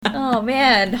Oh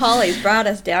man, Holly's brought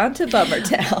us down to Bummer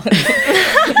Town.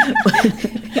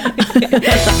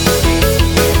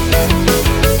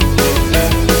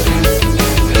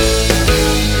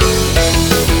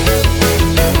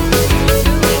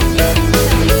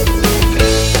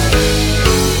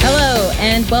 Hello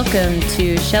and welcome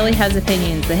to Shelly Has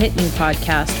Opinions, the Hit Me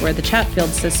podcast, where the Chatfield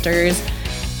sisters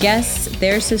guess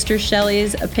their sister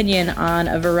Shelly's opinion on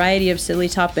a variety of silly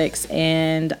topics.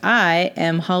 And I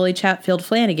am Holly Chatfield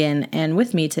Flanagan, and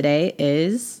with me today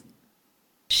is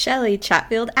Shelly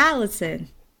Chatfield Allison.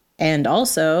 And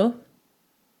also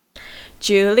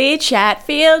Julie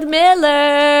Chatfield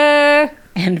Miller.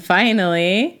 And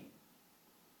finally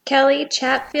Kelly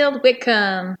Chatfield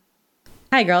Wickham.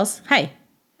 Hi girls. Hi.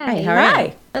 Hi, how are Hi.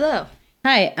 you? Hello.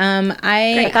 Hi.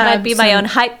 I thought I'd be my own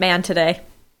hype man today.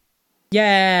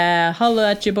 Yeah,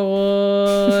 holla at your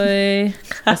boy.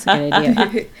 That's a good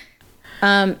idea.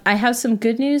 I have some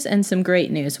good news and some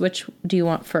great news. Which do you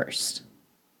want first?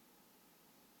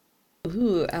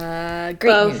 Ooh, great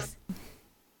Both. news.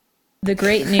 The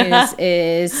great news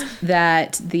is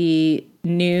that the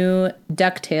new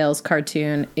DuckTales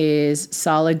cartoon is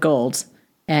solid gold,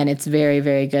 and it's very,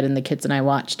 very good, and the kids and I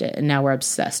watched it, and now we're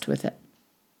obsessed with it.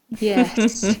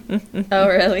 Yes. Oh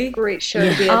really? Great show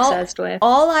to be obsessed with.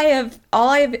 All I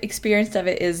have experienced of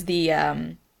it is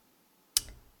the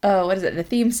what is it? The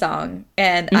theme song,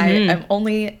 and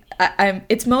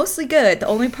it's mostly good. The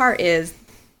only part is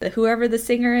whoever the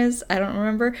singer is, I don't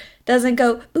remember, doesn't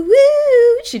go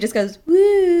woo. She just goes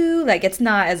woo. Like it's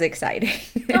not as exciting.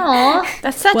 Aw.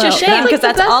 That's such Well, a shame that's like because the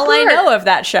that's best all I part. know of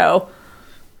that show.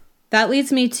 That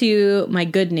leads me to my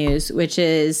good news, which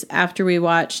is after we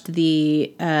watched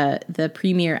the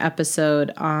premiere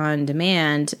episode on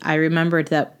demand, I remembered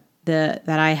that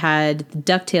I had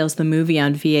DuckTales the movie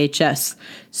on VHS,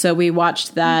 so we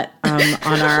watched that on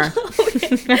our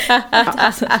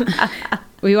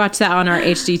we watched that on our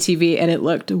HDTV, and it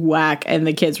looked whack, and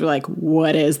the kids were like,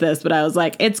 "What is this?" But I was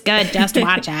like, "It's good, just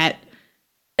watch it."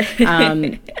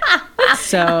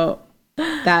 So.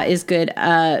 That is good.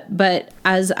 But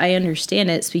as I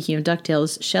understand it, speaking of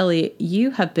DuckTales, Shelly,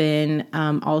 you have been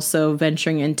also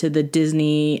venturing into the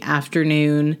Disney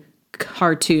afternoon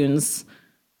cartoons.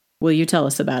 Will you tell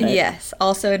us about it? Yes,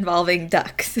 also involving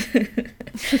ducks.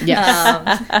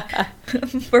 Yes.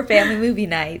 For family movie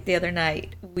night the other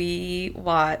night, we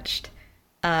watched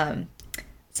some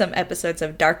episodes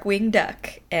of Darkwing Duck,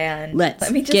 and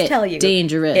let me just get tell you,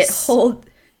 dangerous.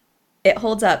 It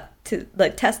holds up to the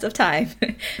test of time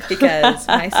because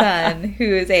my son, who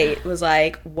is 8, was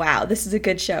like, "Wow, this is a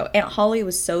good show." Aunt Holly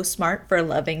was so smart for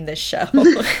loving this show.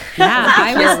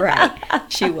 Yeah, You're right.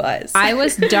 She was. I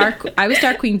was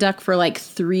Darkwing Duck for like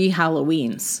 3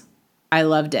 Halloweens. I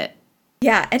loved it.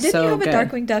 Yeah, and didn't So you have good. a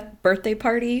Darkwing Duck birthday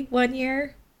party one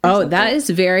year? Oh, that is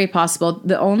very possible.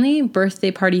 The only birthday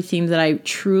party theme that I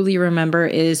truly remember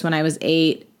is when I was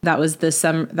 8. That was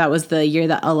the year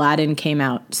that Aladdin came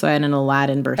out. So I had an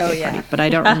Aladdin birthday party, but I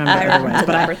don't remember I remember otherwise.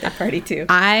 But that birthday party too.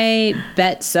 I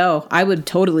bet so. I would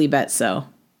totally bet so.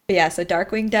 But yeah, so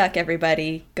Darkwing Duck,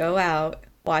 everybody, go out,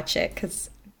 watch it, because,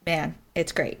 man,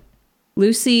 it's great.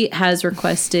 Lucy has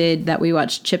requested that we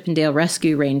watch Chip 'n Dale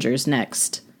Rescue Rangers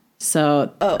next.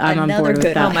 So I'm on another board with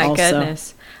good that one. Oh my also.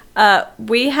 goodness.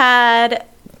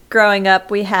 Growing up,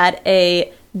 we had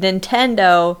a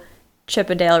Nintendo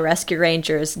Chip 'n Dale Rescue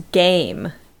Rangers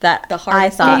game that The I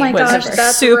hardest thought game was ever.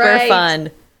 That's super right.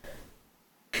 fun.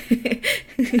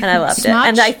 And I loved it. Smotch?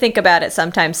 And I think about it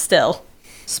sometimes still.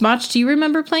 Smotch, do you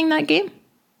remember playing that game?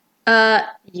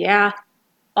 Yeah,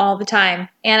 all the time.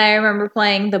 And I remember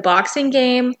playing the boxing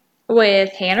game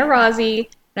with Hannah Rossi,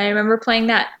 and I remember playing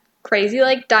that crazy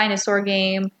like dinosaur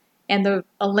game and the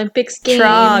Olympics game.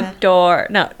 Trogdor.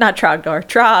 No, not Trogdor.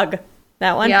 Trog.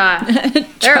 That one? Yeah.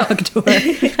 Trogdor.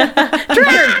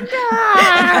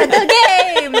 The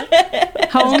game!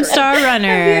 Homestar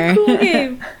Runner. Cool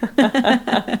game.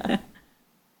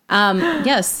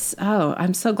 Yes. Oh,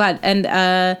 I'm so glad. And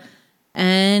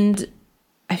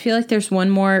I feel like there's one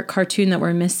more cartoon that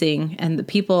we're missing, and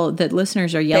the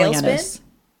listeners are yelling at us.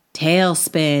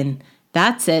 Tailspin.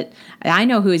 That's it. I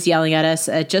know who is yelling at us.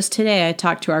 Just today, I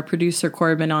talked to our producer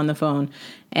Corbin on the phone,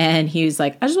 and he was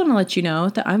like, "I just want to let you know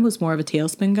that I was more of a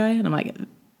Tailspin guy." And I'm like,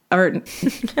 I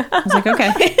was like,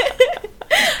 okay.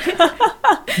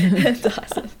 That's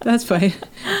awesome. That's fine.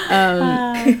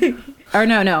 Or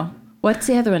no. What's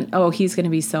the other one? Oh, he's going to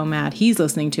be so mad. He's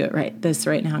listening to it right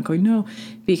now, going, no,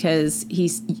 because he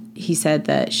said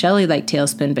that Shelly liked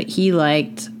Tailspin, but he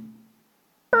liked.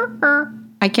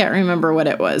 I can't remember what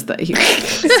it was that he liked.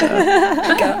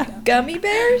 So. Gummy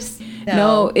bears?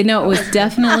 No, it was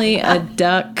definitely a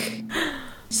duck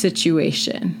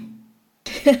situation.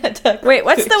 Wait,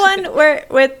 what's the one where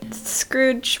with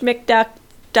Scrooge McDuck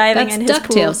diving That's in his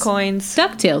pool of DuckTales. coins?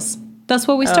 DuckTales. That's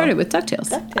what we started with,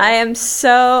 DuckTales. I am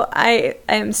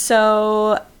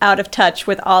so out of touch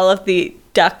with all of the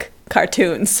duck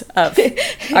cartoons of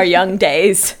our young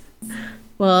days.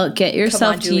 Well, get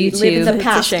yourself to Julie, live in YouTube. the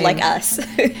past shame. like us.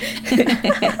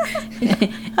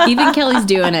 Even Kelly's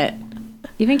doing it.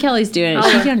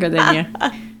 She's younger than you.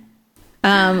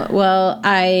 Well,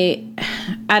 I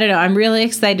don't know. I'm really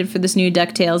excited for this new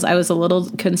DuckTales. I was a little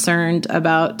concerned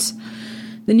about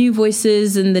the new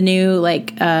voices and the new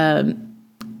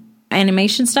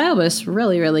animation style, but it's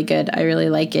really, really good. I really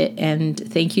like it, and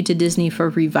thank you to Disney for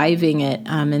reviving it.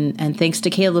 And thanks to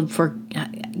Caleb for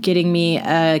getting me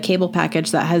a cable package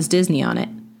that has Disney on it.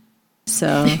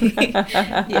 So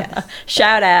Yeah.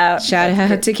 Shout out. shout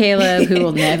out to Caleb, who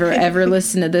will never ever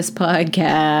listen to this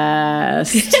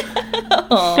podcast.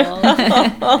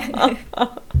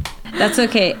 That's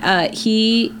okay.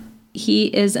 He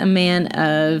is a man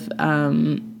of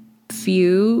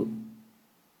few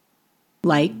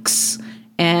likes,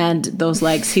 and those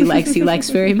likes he likes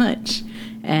very much.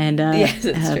 And Yes,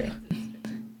 it's true.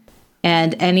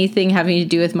 and anything having to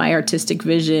do with my artistic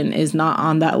vision is not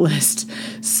on that list.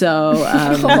 So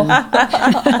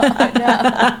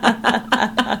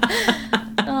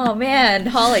Oh man,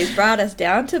 Holly's brought us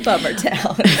down to Bummer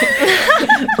Town.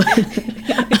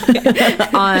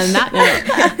 on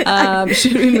that note,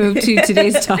 should we move to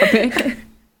today's topic?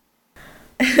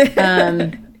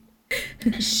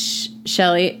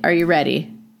 Shelly, are you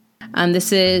ready?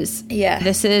 This is Yeah, I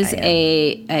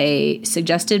am. a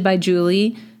suggested by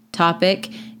Julie topic,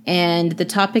 and the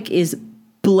topic is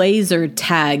blazer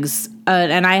tags.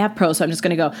 And I have pros, so I'm just going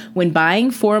to go. When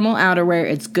buying formal outerwear,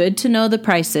 it's good to know the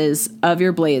prices of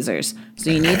your blazers.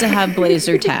 So you need to have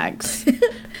blazer tags.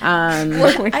 I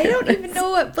don't even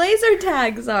know what blazer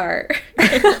tags are.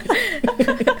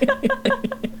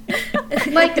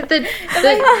 Like the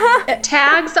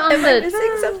tags on Am I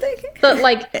missing something?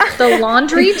 the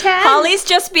laundry tag. Holly's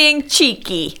just being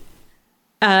cheeky.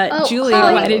 Julie,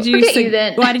 Holly, why did you forget you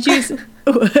then. why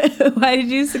did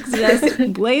you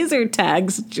suggest blazer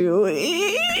tags,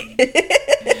 Julie?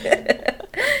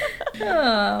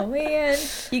 Oh man,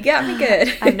 you got me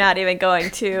good. I'm not even going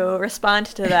to respond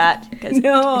to that because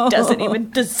No. it doesn't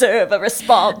even deserve a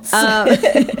response.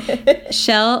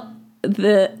 Shell,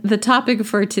 the topic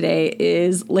for today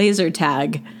is laser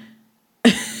tag.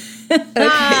 Okay,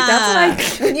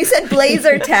 that's when you said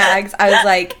blazer tags, I was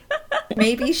like,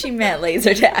 maybe she meant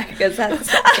laser tag because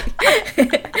that's.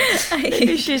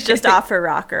 Maybe she's just off her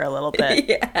rocker a little bit.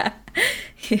 Yeah.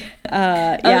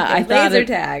 Yeah, Okay, I thought laser of,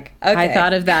 tag. Okay. I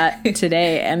thought of that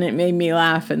today, and it made me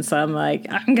laugh, and so I'm like,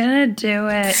 I'm gonna do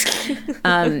it.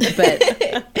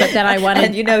 But then I wanted,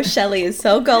 And you know, Shelly is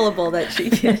so gullible that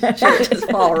she'll just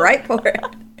fall right for it.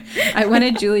 I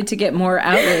wanted Julie to get more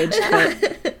outraged,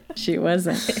 but she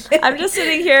wasn't. I'm just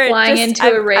sitting here Flying just,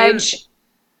 into a rage.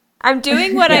 I'm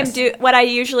doing what Yes. what I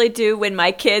usually do when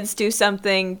my kids do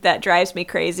something that drives me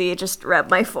crazy. Just rub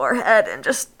my forehead and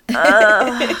just.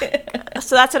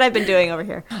 So that's what I've been doing over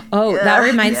here. Oh, that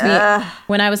reminds me.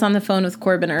 When I was on the phone with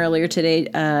Corbin earlier today,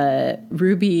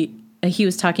 Ruby, he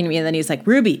was talking to me, and then he was like,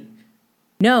 "Ruby,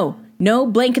 no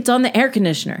blankets on the air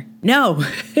conditioner, no."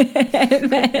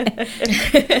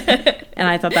 And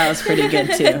I thought that was pretty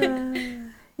good too.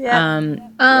 Yeah.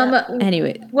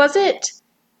 Anyway, Was it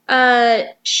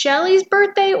Shelly's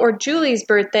birthday or Julie's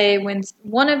birthday when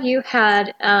one of you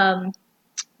had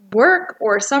work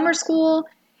or summer school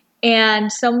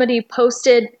and somebody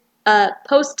posted a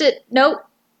post-it note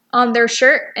on their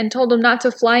shirt and told them not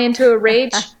to fly into a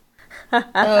rage?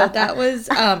 Oh, that was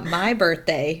my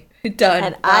birthday. Done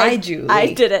and by Julie.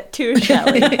 I did it too,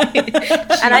 Shelly.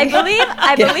 And I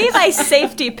believe I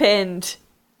safety pinned.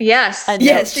 Yes.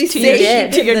 Yes, she to your-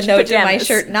 safety to your pinned the note to my pajamas.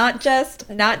 shirt.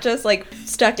 Not just like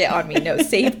stuck it on me. No,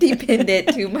 safety pinned it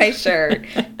to my shirt.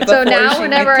 So before now she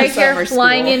whenever went I to hear summer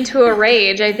flying school. into a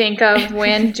rage, I think of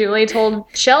when Julie told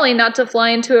Shelly not to fly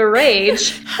into a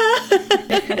rage.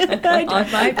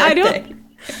 on my birthday.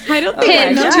 I don't think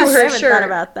Pinned I to know. her I haven't shirt. thought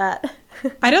about that.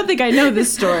 I don't think I know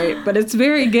this story, but it's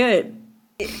very good.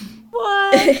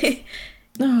 What?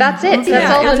 That's it. That's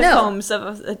Yeah, all I know. Catacombs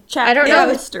of a chapter I don't of know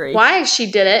history. why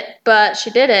she did it, but she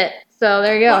did it. So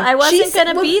there you go. Well, I wasn't She's- going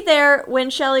to well- be there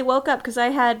when Shelly woke up because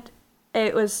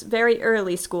it was very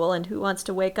early school, and who wants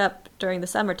to wake up during the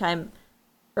summertime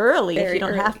early if Very you don't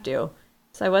early. have to?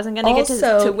 So I wasn't going to get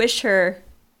Also- to wish her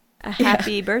a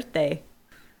happy birthday.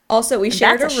 Also, we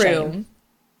shared a that's a shame. room,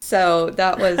 so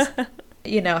that was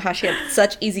how she had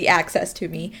such easy access to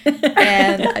me.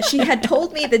 And she had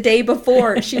told me the day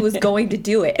before she was going to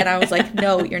do it. And I was like,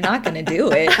 no, you're not going to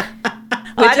do it.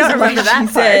 I don't remember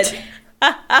that part.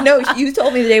 No, you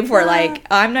told me the day before, like,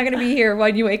 I'm not going to be here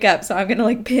when you wake up, so I'm going to,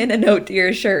 like, pin a note to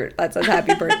your shirt that says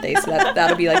happy birthday, so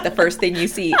that'll be, like, the first thing you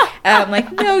see. And I'm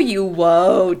like, no, you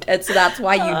won't. And so that's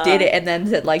why you did it, and then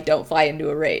said, like, don't fly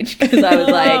into a rage. Because I was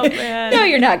like, no,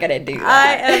 you're not going to do that.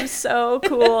 I am so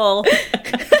cool.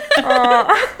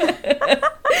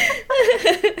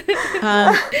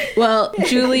 Well,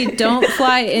 Julie, don't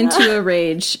fly into a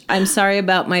rage. I'm sorry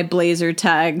about my blazer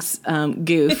tags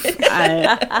goof.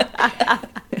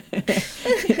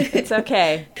 It's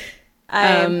okay.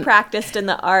 I'm practiced in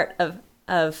the art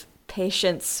of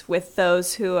patience with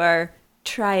those who are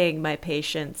trying my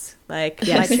patience, like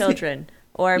my children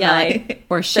or my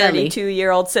or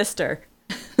 32-year-old sister.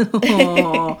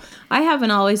 Oh, I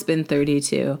haven't always been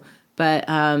 32, but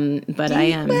I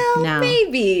am now.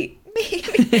 Maybe. I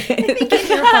think in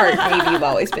your heart, maybe you've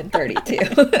always been 32.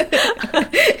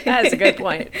 That's a good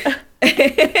point.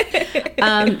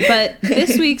 But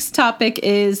this week's topic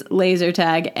is laser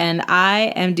tag, and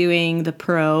I am doing the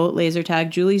pro laser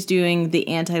tag. Julie's doing the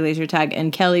anti laser tag,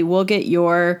 and Kelly, we'll get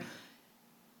your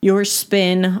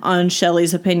spin on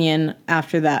Shelly's opinion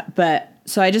after that. But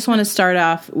so I just want to start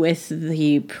off with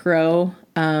the pro,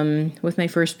 with my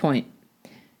first point.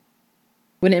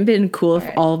 Wouldn't it have been cool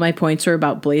if all of my points were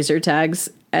about blazer tags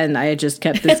and I had just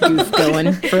kept this goof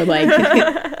going for like...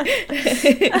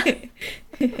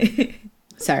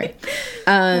 Sorry.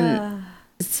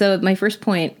 So my first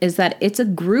point is that it's a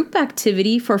group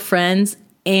activity for friends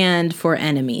and for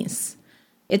enemies.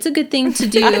 It's a good thing to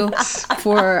do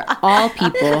for all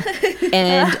people.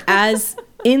 And as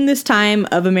in this time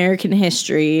of American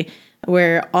history,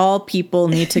 where all people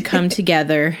need to come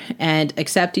together and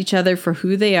accept each other for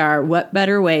who they are, what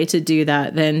better way to do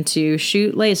that than to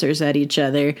shoot lasers at each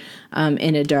other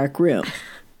in a dark room?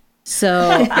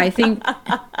 So I think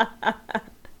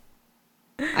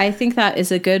that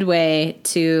is a good way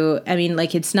to, I mean,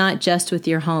 like, it's not just with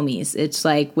your homies. It's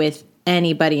like with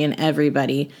anybody and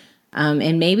everybody.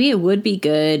 And maybe it would be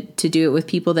good to do it with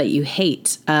people that you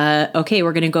hate. Okay,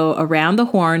 we're going to go around the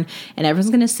horn, and everyone's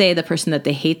going to say the person that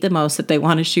they hate the most that they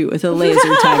want to shoot with a laser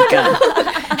tag gun.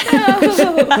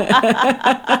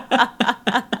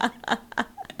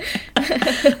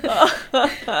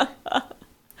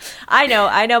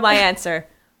 I know my answer.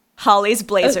 Holly's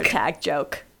blazer tag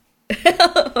joke.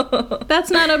 That's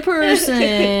not a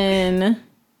person.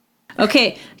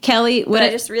 Okay, Kelly, I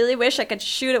just really wish I could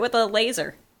shoot it with a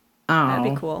laser. Oh.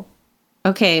 That'd be cool.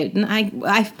 Okay,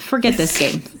 I forget this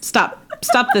game. Stop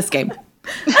this game.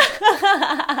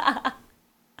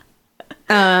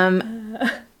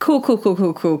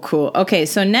 Cool. Okay,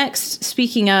 so next,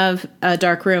 speaking of a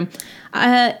dark room,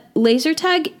 laser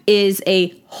tag is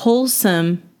a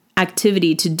wholesome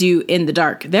activity to do in the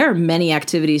dark. There are many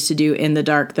activities to do in the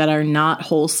dark that are not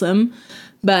wholesome.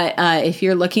 But if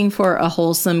you're looking for a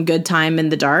wholesome good time in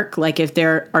the dark, like if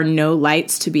there are no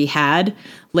lights to be had,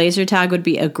 laser tag would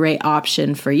be a great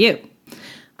option for you.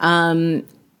 I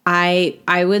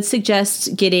would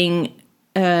suggest getting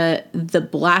the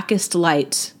blackest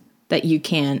light that you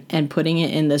can and putting it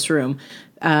in this room.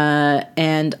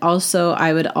 And also,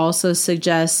 I would also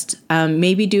suggest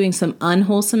maybe doing some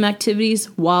unwholesome activities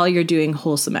while you're doing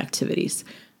wholesome activities.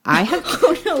 I have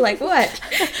like what?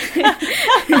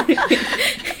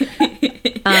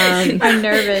 I'm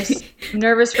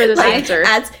nervous for this answer.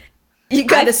 You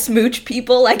gotta smooch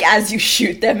people like as you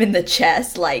shoot them in the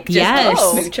chest, like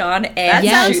just smooch on. And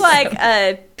that sounds like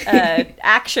a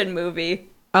action movie.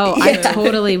 Oh, yeah. I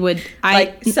totally would.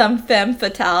 Like some femme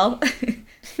fatale.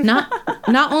 Not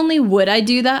only would I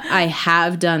do that, I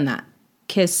have done that.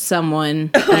 Kiss someone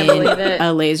in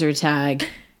a laser tag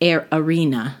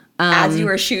arena. As you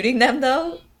were shooting them,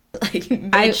 though, like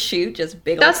mid-shoot, just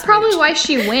big. That's probably why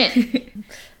she went.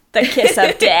 The kiss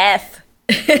of death.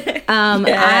 Yes,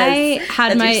 I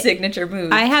had my signature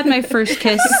move. I had my first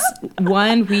kiss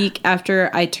 1 week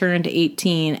after I turned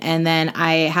 18, and then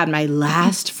I had my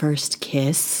last first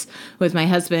kiss with my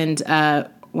husband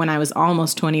when I was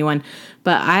almost 21.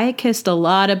 But I kissed a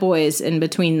lot of boys in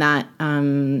between that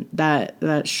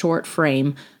that short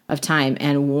frame of time,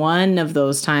 and one of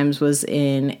those times was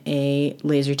in a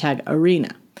laser tag arena.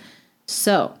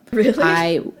 So really,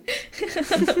 why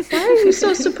are you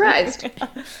so surprised?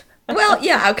 Well,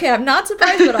 yeah, okay, I'm not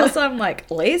surprised, but also I'm like,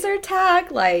 laser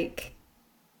tag, like,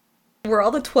 were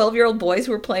all the 12-year-old boys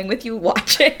who were playing with you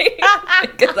watching?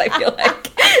 Because I feel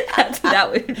like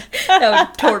that would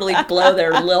totally blow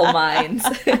their little minds.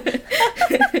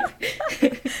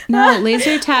 No,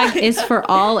 laser tag is for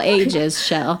all ages,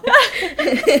 Shell.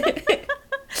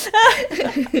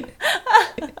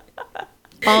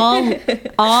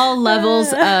 all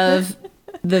levels of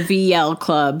the VL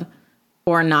club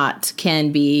or not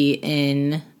can be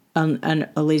in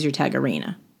a laser tag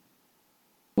arena.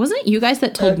 Wasn't it you guys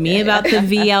that told me about the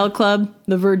VL club,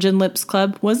 the Virgin Lips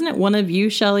Club? Wasn't it one of you,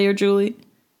 Shelly or Julie?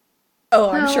 Oh,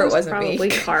 I'm sure it wasn't me.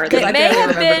 It may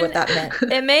have been what that meant.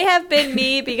 It may have been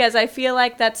me because I feel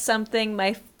like that's something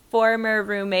my former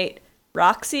roommate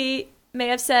Roxy may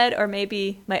have said, or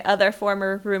maybe my other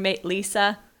former roommate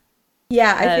Lisa.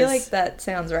 Yeah, I feel like that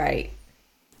sounds right.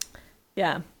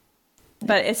 Yeah.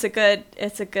 But it's a good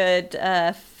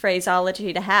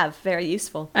phraseology to have. Very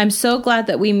useful. I'm so glad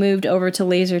that we moved over to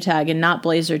laser tag and not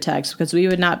blazer tags, because we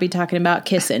would not be talking about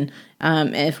kissing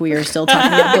if we are still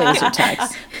talking about blazer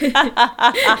tags.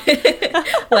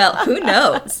 Well, who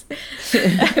knows?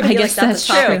 I guess that's a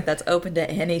topic that's open to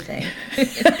anything.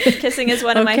 Kissing is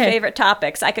one of my favorite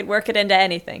topics. I could work it into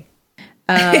anything.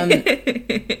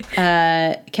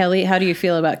 Kelly, how do you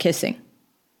feel about kissing?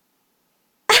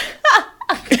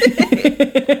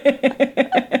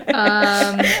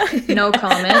 No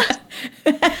comment.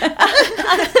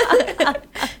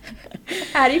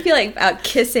 How do you feel about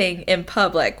kissing in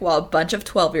public while a bunch of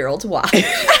 12-year-olds watch?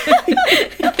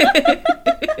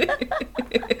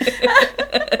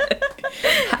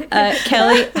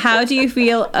 Kelly, how do you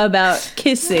feel about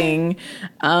kissing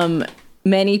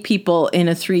many people in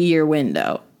a 3-year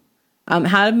window?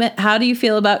 How do you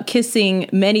feel about kissing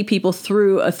many people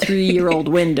through a 3-year-old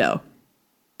window?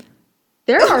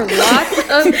 There are lots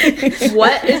of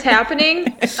what is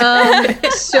happening.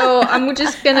 So I'm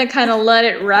just going to kind of let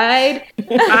it ride.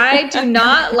 I do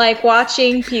not like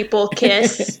watching people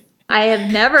kiss. I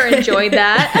have never enjoyed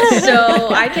that.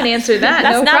 So I can answer that.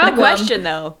 That's no not problem. the question,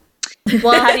 though.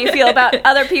 Well, how do you feel about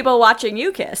other people watching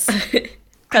you kiss?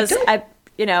 Because I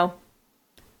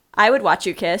would watch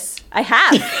you kiss. I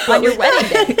have on your wedding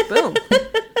day. Boom.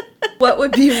 What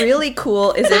would be really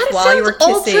cool is if while you were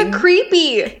kissing, ultra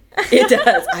creepy. It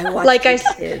does. I watched like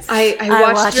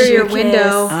I watched through your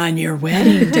window on your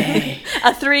wedding day.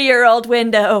 A 3-year-old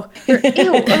window. Ew!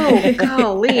 Oh,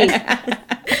 golly.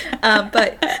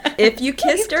 But if you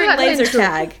kissed during laser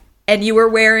tag and you were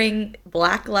wearing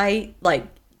black light, like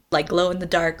glow in the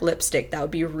dark lipstick, that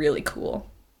would be really cool.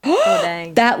 Oh,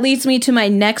 dang. That leads me to my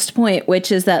next point,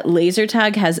 which is that laser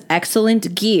tag has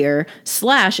excellent gear /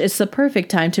 it's the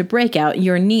perfect time to break out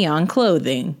your neon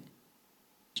clothing.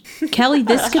 Kelly,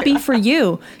 this could be for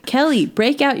you. Kelly,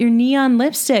 break out your neon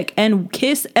lipstick and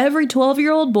kiss every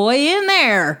 12-year-old boy in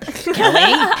there.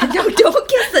 Kelly? No, don't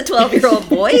kiss the 12-year-old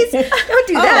boys. Don't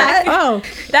do that.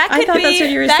 That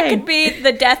could be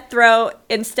the death throw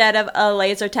instead of a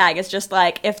laser tag. It's just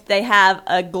like if they have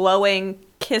a glowing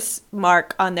kiss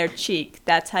mark on their cheek.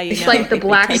 That's how you know. Like the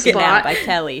black spot by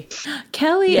Kelly.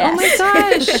 Kelly, yes. Oh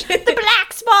my gosh. The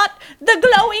black spot, the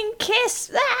glowing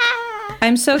kiss. Ah!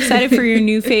 I'm so excited for your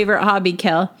new favorite hobby,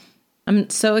 Kel. I'm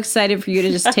so excited for you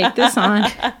to just take this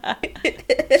on.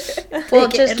 Well,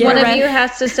 just one of you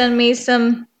has to send me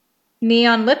some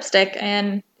neon lipstick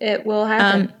and it will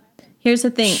happen. Here's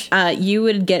the thing. You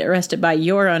would get arrested by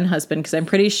your own husband because I'm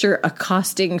pretty sure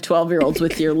accosting 12-year-olds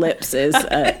with your lips is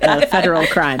a federal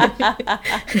crime. At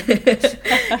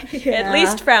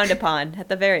least frowned upon, at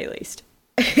the very least.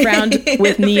 Frowned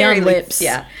with neon lips.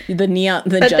 Yeah. The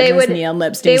judge's neon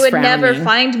lips. They would frowning. never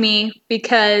find me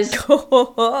because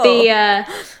the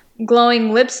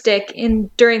glowing lipstick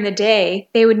during the day,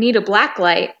 they would need a black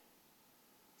light.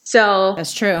 So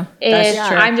that's true.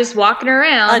 I'm just walking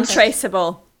around.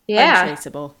 Untraceable. Yeah.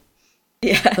 Untraceable.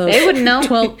 Yeah. They wouldn't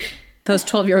know. Those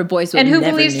 12-year-old boys would and who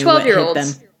never believes knew 12-year-olds? what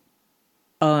hit them.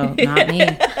 Oh, not me.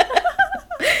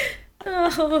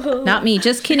 Not me.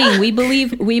 Just kidding. We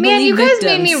believe Man, you victims.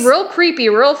 guys made me real creepy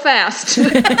real fast.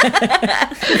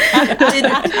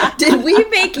 Did we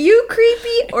make you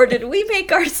creepy or did we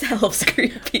make ourselves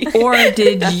creepy? Or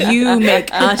did you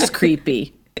make us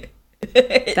creepy?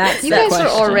 That's you guys are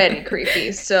already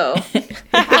creepy, so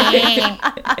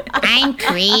I'm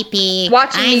creepy.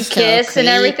 Watching me kiss and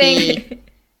everything.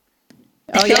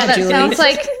 Oh yeah, that Julie. Sounds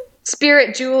like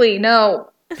Spirit Julie. No.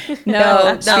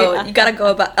 You gotta go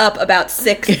up about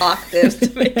 6 octaves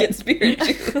to make it Spirit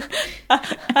Julie.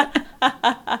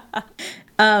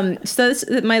 So this,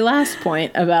 my last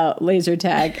point about laser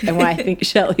tag and why I think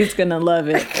Shelly's gonna love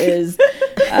it is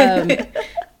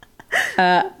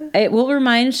it will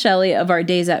remind Shelly of our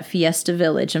days at Fiesta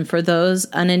Village. And for those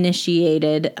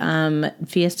uninitiated,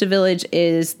 Fiesta Village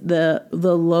is the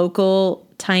local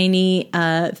tiny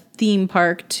theme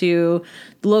park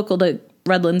local to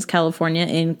Redlands, California,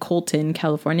 in Colton,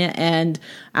 California. And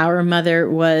our mother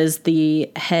was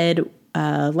the head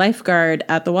lifeguard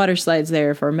at the water slides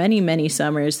there for many, many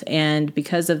summers. And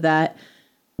because of that,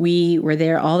 we were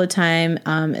there all the time.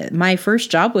 My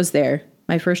first job was there.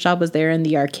 My first job was there in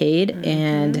the arcade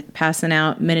and passing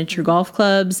out miniature golf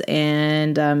clubs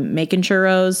and making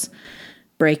churros,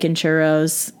 breaking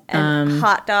churros. And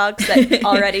hot dogs that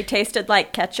already tasted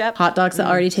like ketchup. Hot dogs that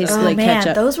already tasted like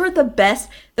ketchup. Those were the best.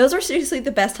 Those were seriously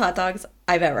the best hot dogs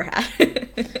I've ever had.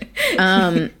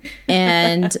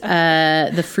 And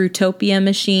the Fruitopia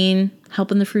machine,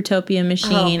 helping the Fruitopia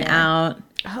machine out.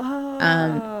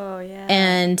 Yeah.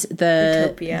 And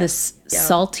the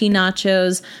salty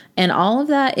nachos, and all of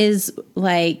that is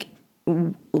like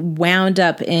wound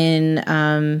up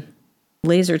in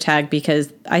laser tag,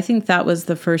 because I think that was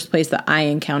the first place that I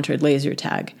encountered laser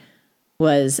tag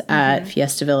was at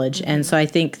Fiesta Village. And so I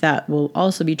think that will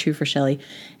also be true for Shelly.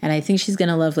 And I think she's going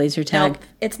to love laser tag. Nope,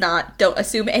 it's not. Don't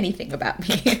assume anything about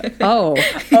me. Oh,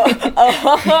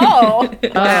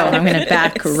 I'm going to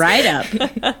back right up.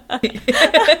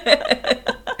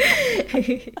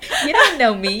 You don't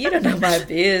know me. You don't know my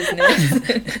business.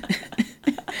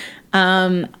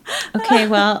 Okay,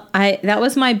 well, that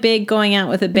was my big going out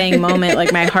with a bang moment,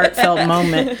 like my heartfelt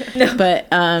moment. But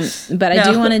I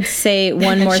do want to say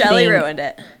one more thing. Shelly ruined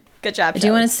it. Good job, Shelly. I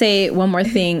do want to say one more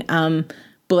thing.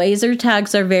 Blazer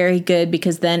tags are very good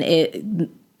because then it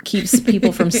keeps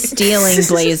people from stealing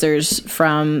blazers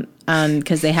from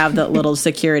because they have that little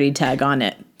security tag on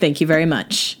it. Thank you very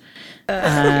much.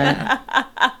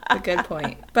 A good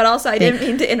point. But also, I didn't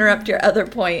mean to interrupt your other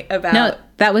point about. No,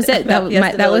 that was it. That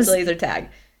was laser tag.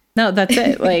 No, that's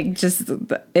it. Like, just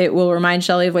it will remind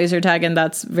Shelly of laser tag, and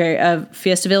that's very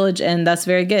Fiesta Village, and that's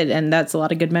very good, and that's a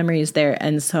lot of good memories there.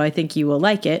 And so I think you will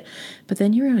like it. But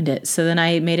then you ruined it. So then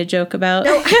I made a joke about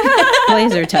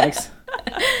laser tags.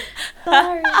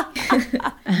 Sorry.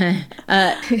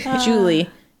 Julie,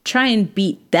 try and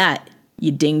beat that,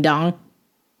 you ding dong.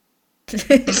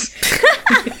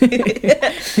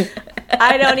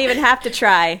 I don't even have to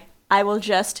try. I will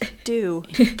just do.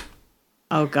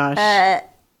 Oh gosh.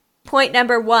 Point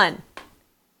number 1.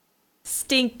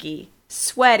 Stinky,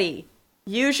 sweaty,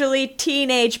 usually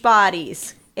teenage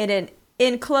bodies in an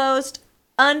enclosed,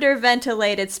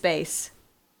 underventilated space.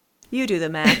 You do the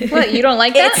math. What, you don't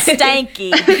like that? It's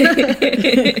stanky.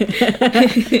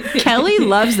 Kelly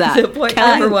loves that. So point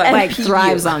number 1. Like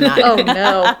thrives on that. Oh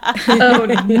no. Oh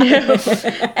no.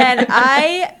 And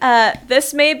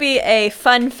this may be a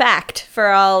fun fact for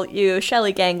all you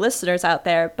Shelly Gang listeners out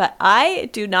there, but I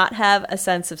do not have a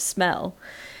sense of smell.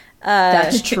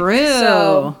 That's true.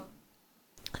 So,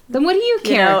 then what do you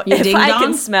care? If I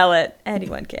can smell it,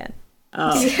 anyone can.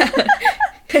 Oh.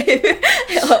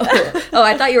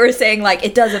 I thought you were saying like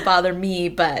it doesn't bother me,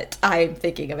 but I'm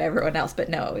thinking of everyone else. But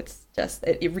no, it's just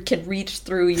it can reach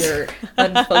through your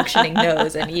unfunctioning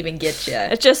nose and even get you.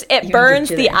 It burns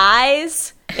the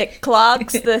eyes. It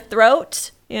clogs the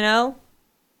throat.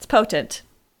 It's potent.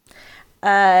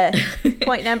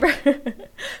 Point number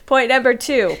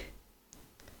 2,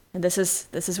 and this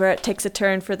is where it takes a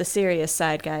turn for the serious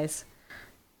side, guys.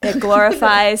 It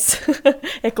glorifies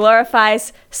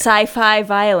sci-fi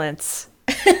violence.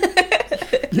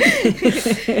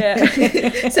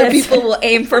 So people will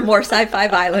aim for more sci-fi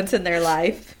violence in their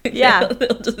life. Yeah.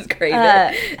 They'll just crave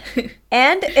it.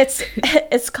 And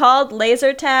it's called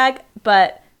laser tag,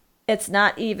 but it's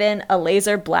not even a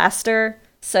laser blaster,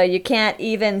 so you can't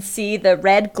even see the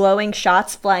red glowing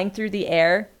shots flying through the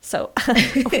air. So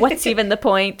what's even the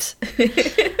point?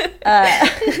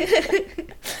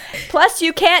 Plus,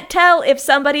 you can't tell if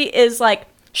somebody is like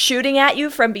shooting at you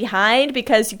from behind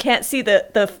because you can't see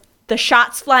the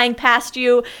shots flying past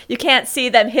you. You can't see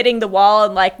them hitting the wall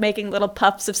and like making little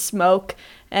puffs of smoke.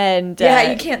 And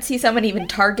you can't see someone even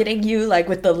targeting you like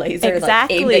with the laser.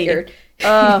 Exactly. Like, aimed at your...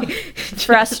 It's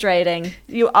frustrating.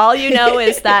 All you know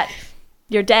is that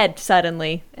you're dead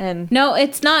suddenly. And no,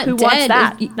 it's not who dead. Wants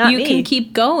that? Not you me. Can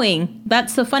keep going.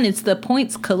 That's the fun. It's the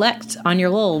points collect on your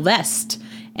little vest.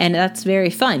 And that's very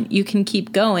fun. You can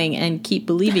keep going and keep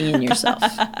believing in yourself.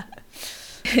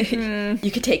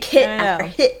 You could take hit after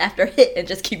hit after hit and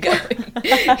just keep going.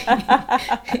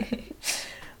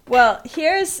 Well,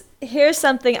 here's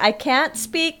something. I can't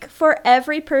speak for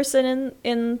every person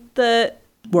in the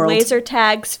laser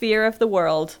tag sphere of the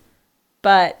world,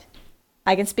 but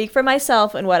I can speak for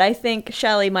myself and what I think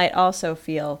Shelly might also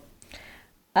feel.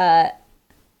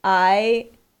 I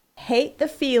hate the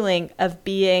feeling of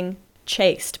being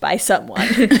chased by someone.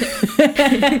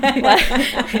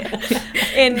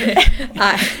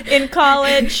 In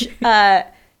college,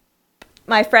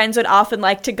 my friends would often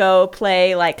like to go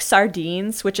play like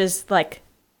Sardines, which is like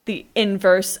the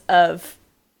inverse of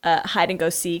hide and go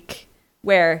seek,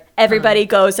 where everybody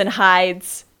goes and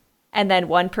hides, and then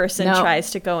one person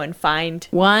tries to go and find.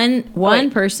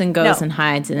 One person goes and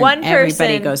hides, and then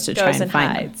everybody goes to try and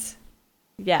find hides.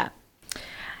 Them. Yeah.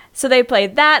 So they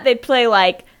played that. They'd play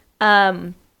like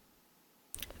Murder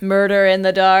in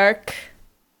the Dark,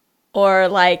 or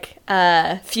like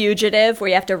Fugitive, where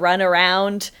you have to run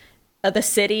around the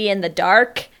city in the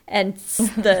dark, and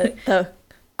the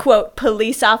quote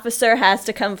police officer has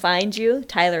to come find you.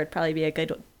 Tyler would probably be a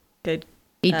good. He'd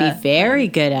be very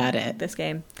good at it. This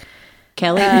game,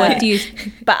 Kelly. What do you?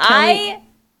 But Kelly?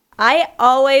 I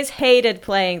always hated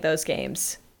playing those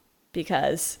games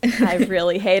because I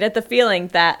really hated the feeling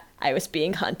that I was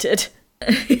being hunted.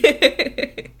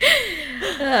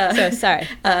 So sorry,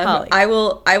 Holly. I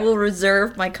will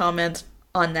reserve my comments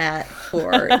on that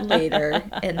for later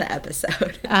in the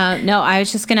episode. No, I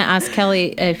was just going to ask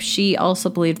Kelly if she also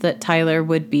believed that Tyler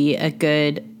would be a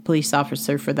good police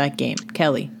officer for that game.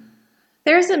 Kelly.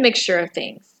 There's a mixture of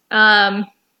things. I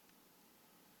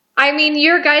mean,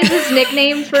 your guys'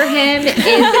 nickname for him is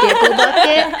Giggle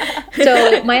Bucket.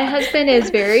 So my husband is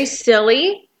very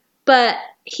silly, but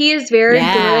he is very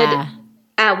good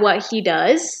at what he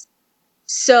does.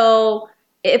 So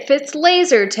if it's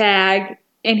laser tag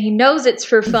and he knows it's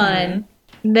for fun,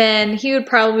 then he would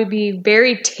probably be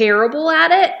very terrible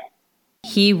at it.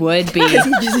 He would be. Because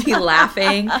he'd just be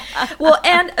laughing. Well,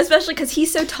 and especially because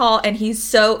he's so tall and his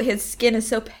skin is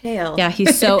so pale. Yeah,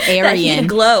 he's so Aryan. He'd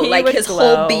glow. Like his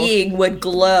whole being would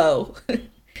glow.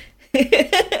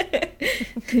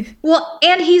 Well,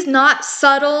 and he's not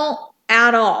subtle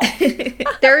at all.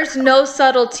 There's no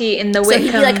subtlety in the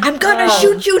Wickham. So he'd be like, "I'm gonna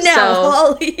shoot you now,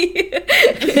 Holly."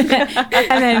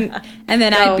 and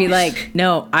then I'd be like,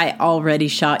 "No, I already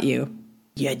shot you.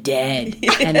 You're dead."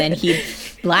 And then he'd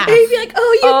laugh. And he'd be like,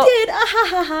 "Oh, you did! Ah, ha,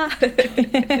 ha,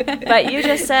 ha." But you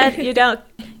just said you don't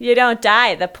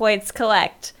die. The points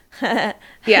collect.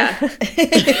 Yeah.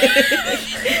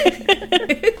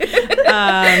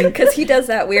 Because he does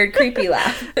that weird, creepy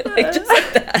laugh. Like, just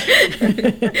like that.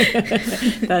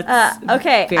 That's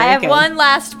okay, I have one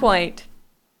last point.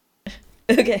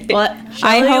 Okay. Well,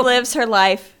 Shelley lives her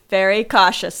life very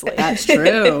cautiously. That's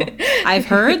true. I've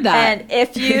heard that. And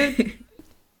if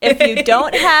you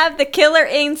don't have the killer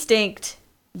instinct,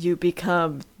 you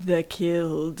become the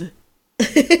killed.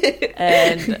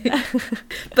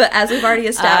 But as we've already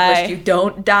established, you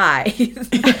don't die.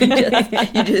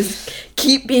 you just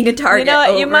keep being a target. You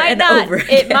know what? Over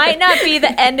it might not be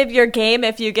the end of your game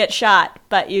if you get shot,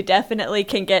 but you definitely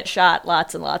can get shot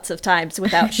lots and lots of times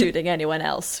without shooting anyone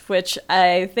else. Which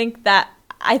I think I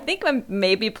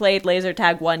maybe played laser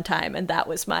tag one time, and that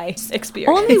was my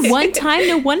experience. Only one time?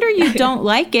 No wonder you don't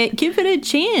like it. Give it a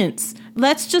chance.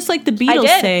 That's just like the Beatles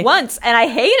say. I did once, and I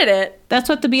hated it. That's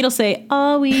what the Beatles say.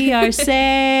 All we are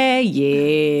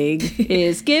saying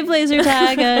is give laser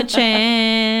tag a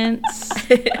chance.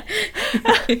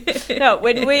 No,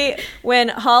 when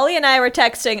Holly and I were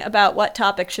texting about what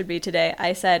topic should be today,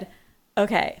 I said,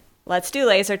 okay, let's do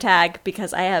laser tag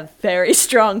because I have very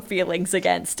strong feelings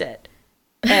against it.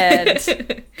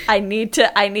 And I need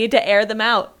to air them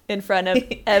out in front of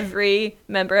every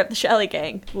member of the Shelley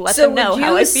gang. Let them know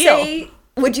how I feel.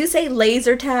 Would you say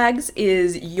laser tags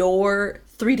is your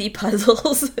 3D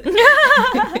puzzles?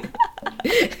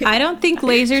 I don't think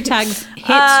laser tags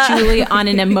hits Julie on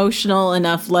an emotional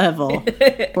enough level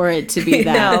for it to be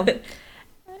that. No.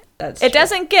 It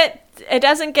doesn't get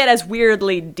as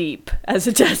weirdly deep as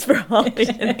it does for Holly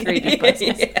in 3D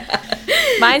puzzles. Yeah.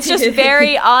 Mine's just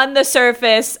very on the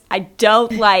surface. I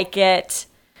don't like it.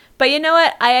 But you know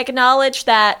what? I acknowledge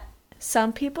that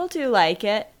some people do like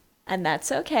it, and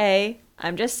that's okay.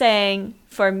 I'm just saying,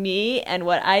 for me and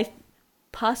what I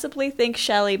possibly think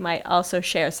Shelley might also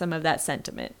share some of that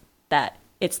sentiment, that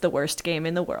it's the worst game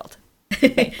in the world.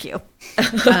 Thank you.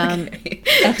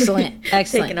 Excellent.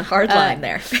 Taking a hard line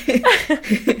there.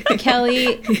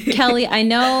 Kelly, I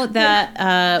know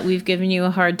that we've given you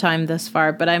a hard time thus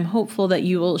far, but I'm hopeful that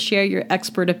you will share your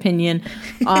expert opinion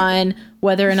on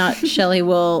whether or not Shelley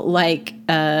will like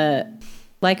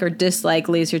or dislike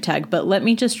laser tag. But let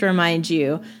me just remind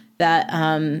you that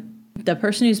the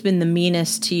person who's been the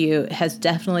meanest to you has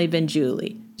definitely been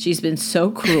Julie. She's been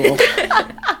so cruel.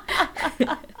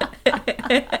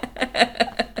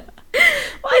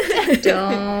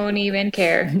 Don't even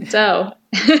care. So,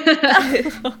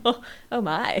 oh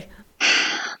my.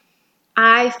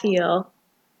 I feel,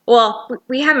 well,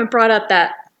 we haven't brought up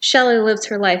that Shelley lives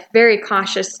her life very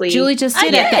cautiously. Julie just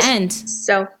did at the end.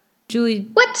 So, Julie.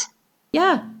 What?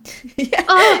 Yeah.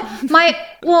 My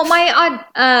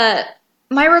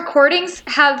recordings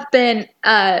have been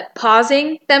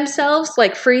pausing themselves,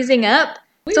 like freezing up.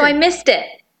 Weird. So I missed it.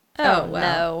 Oh,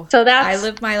 no. So I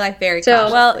live my life very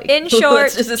cautiously. Well, in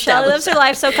short, Shelly lives her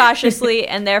life so cautiously,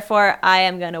 and therefore I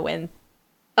am going to win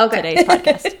today's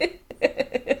podcast.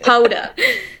 Hoda.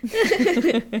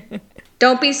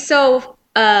 Don't be so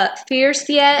fierce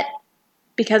yet,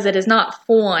 because it is not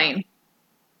fine.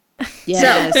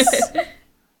 Yes. So,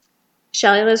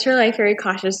 Shelly lives her life very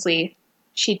cautiously.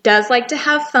 She does like to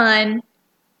have fun.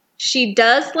 She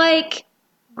does like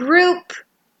group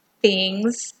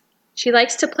things. She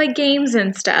likes to play games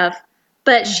and stuff.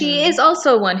 But she is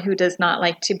also one who does not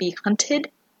like to be hunted.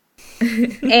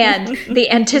 And the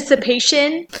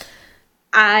anticipation,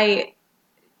 I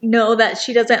know that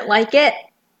she doesn't like it.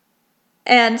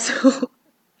 And so,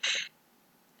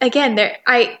 again,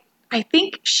 I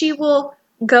think she will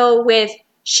go with,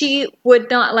 she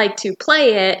would not like to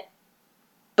play it,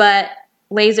 but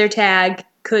laser tag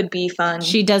could be fun.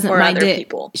 She doesn't mind it.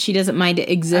 People. She doesn't mind it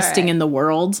existing in the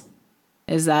world.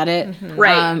 Is that it? Mm-hmm.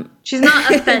 Right. She's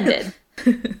not offended.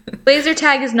 Laser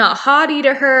tag is not haughty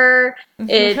to her.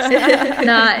 It's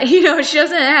not, she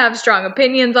doesn't have strong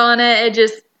opinions on it. It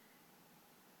just,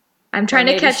 I'm trying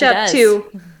to catch up to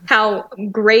how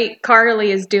great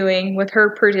Carly is doing with her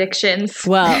predictions.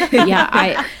 Well, yeah,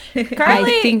 I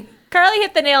think Carly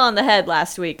hit the nail on the head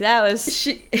last week. That was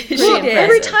she did.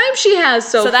 Every time she has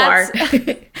so far.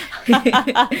 It's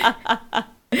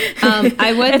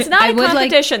not a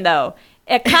competition, though.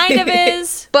 It kind of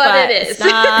is, but it is. It's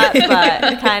not,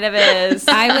 but it kind of is.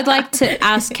 I would like to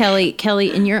ask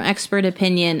Kelly, in your expert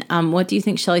opinion, what do you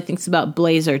think Shelly thinks about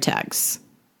blazer tags?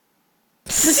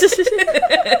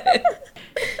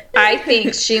 I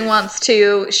think she wants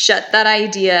to shut that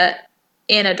idea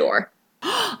in a door.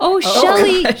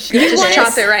 Shelly, just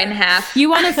chop it right in half. You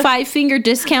want a 5-finger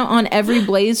discount on every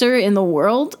blazer in the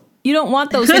world? You don't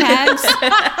want those tags?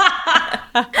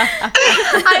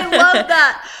 I love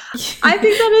that. I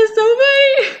think that is so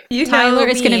funny. Tyler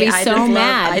is going to be so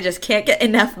mad. I just can't get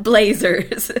enough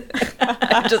blazers.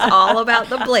 I'm just all about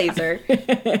the blazer.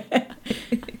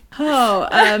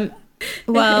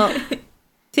 Well,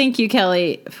 thank you,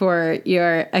 Kelly, for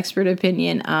your expert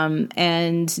opinion.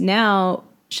 And now,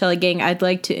 Shelly Gang, I'd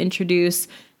like to introduce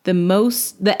the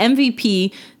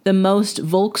MVP, the most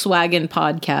Volkswagen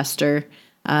podcaster,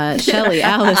 Shelly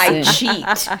Allison.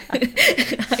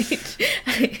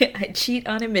 I cheat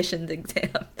on emissions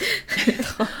exam.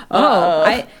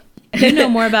 You know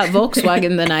more about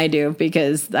Volkswagen than I do,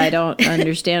 because I don't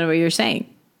understand what you're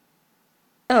saying.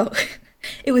 Oh,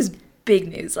 it was big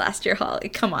news last year, Holly.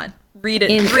 Come on. Read a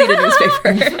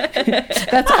newspaper.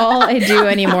 That's all I do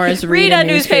anymore is read a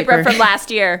newspaper from last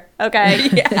year. Okay.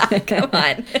 Yeah, come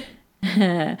on.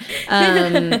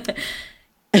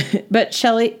 But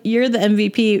Shelly, you're the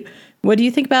MVP. What do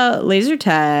you think about laser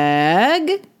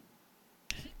tag?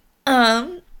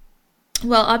 Well,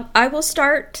 I will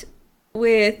start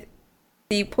with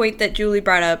the point that Julie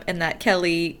brought up and that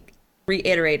Kelly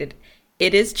reiterated.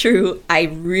 It is true. I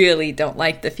really don't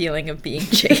like the feeling of being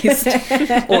chased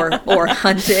or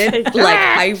hunted.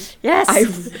 Yes. I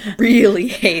really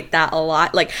hate that a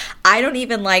lot. Like, I don't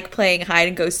even like playing hide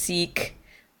and go seek,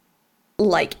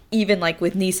 like, even like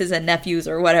with nieces and nephews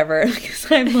or whatever.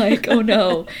 Because I'm like, oh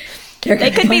no.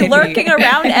 They could be lurking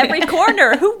around every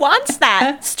corner. Who wants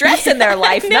that stress in their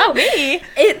life? Not me.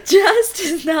 It just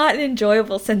is not an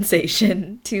enjoyable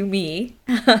sensation to me.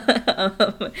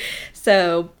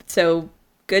 So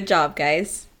good job,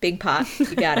 guys. Big pot.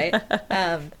 You got it.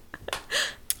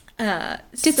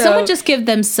 Did someone just give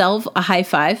themselves a high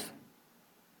five?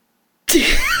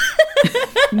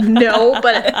 No,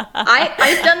 but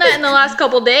I've done that in the last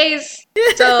couple days.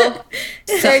 So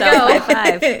there you go.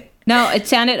 High five. No, it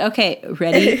sounded okay.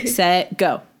 Ready, set,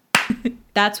 go.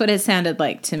 That's what it sounded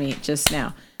like to me just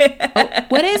now. Oh,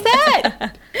 what is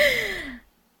that?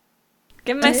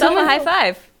 Give myself a high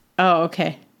five. Oh,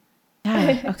 okay.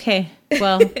 Yeah, okay.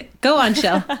 Well, go on,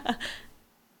 Shell.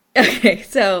 Okay,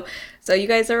 so you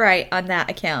guys are right on that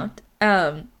account.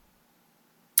 And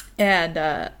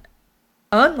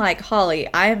unlike Holly,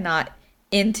 I am not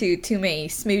into too many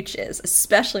smooches,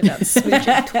 especially not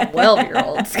smooching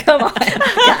 12-year-olds. Come on,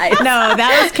 guys. No,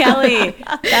 that was Kelly.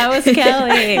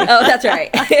 Oh, that's right.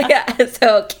 Yeah,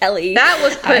 so Kelly. That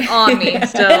was put on me,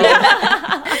 so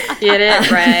get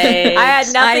it right. I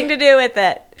had nothing to do with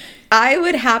it. I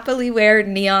would happily wear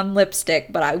neon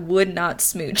lipstick, but I would not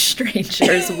smooch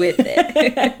strangers with it.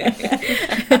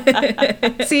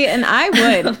 See, and I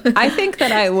would. I think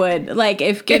that I would. Like,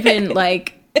 if given,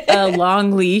 like, a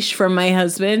long leash from my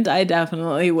husband, I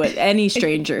definitely would. Any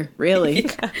stranger, really.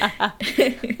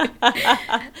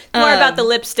 More about the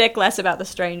lipstick, less about the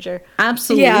stranger.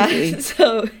 Absolutely. Yeah.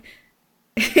 So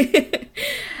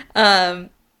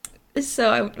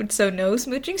no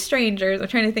smooching strangers. I'm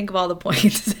trying to think of all the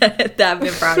points that have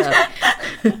been brought up.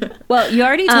 Well, you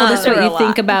already told us what you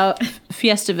think about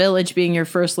Fiesta Village being your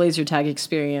first laser tag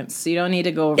experience, so you don't need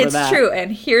to go over that. It's true,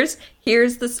 and here's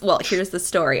the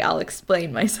story. I'll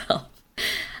explain myself.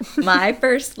 My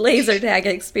first laser tag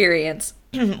experience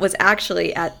was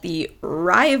actually at the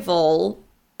rival,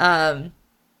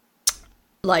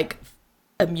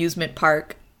 amusement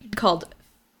park called,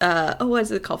 what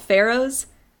is it called? Pharaoh's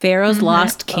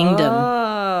Lost Kingdom.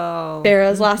 Oh.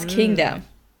 Pharaoh's Lost Kingdom.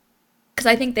 Because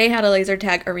I think they had a laser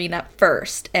tag arena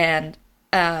first, and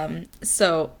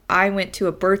so I went to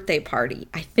a birthday party,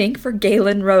 I think for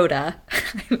Galen Rhoda.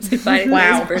 I was invited to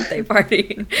his birthday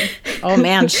party. Oh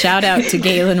man, shout out to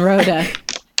Galen Rhoda.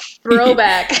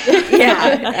 Throwback.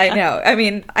 Yeah, I know. I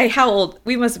mean, how old?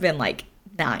 We must have been like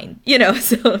 9, so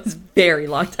it was a very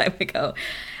long time ago.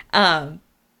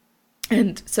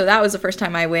 And so that was the first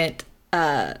time I went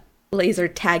laser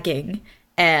tagging,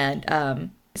 and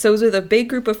so it was with a big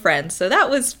group of friends, so that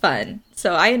was fun.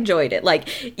 So I enjoyed it, like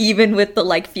even with the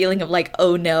like feeling of like,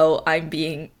 oh no, I'm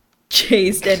being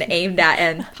chased and aimed at,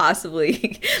 and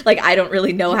possibly like I don't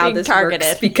really know how this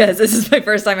works because this is my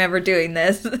first time ever doing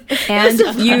this. And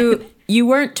you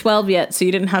weren't 12 yet, so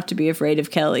you didn't have to be afraid of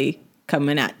Kelly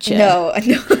coming at you. No,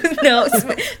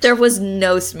 there was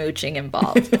no smooching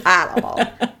involved at all.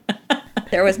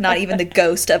 There was not even the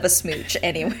ghost of a smooch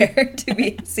anywhere to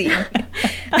be seen.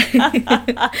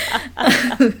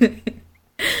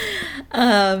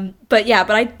 But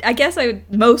I guess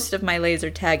most of my laser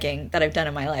tagging that I've done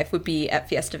in my life would be at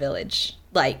Fiesta Village.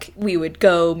 Like, we would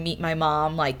go meet my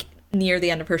mom, like, near the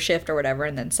end of her shift or whatever,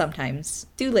 and then sometimes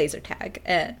do laser tag.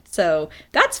 And so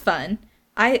that's fun.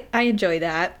 I enjoy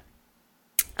that.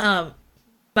 I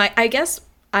guess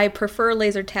I prefer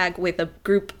laser tag with a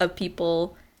group of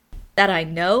people that I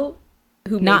know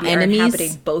who not maybe enemies? Are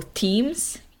inhabiting both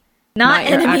teams. Not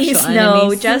enemies, no,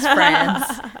 enemies. just friends.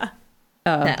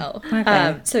 Oh, No.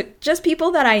 okay. So just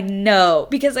people that I know,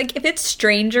 because like if it's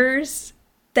strangers,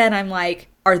 then I'm like,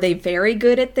 are they very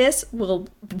good at this? Will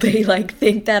they like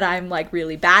think that I'm like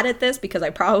really bad at this? Because I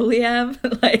probably am.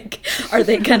 Like, are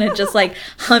they gonna just like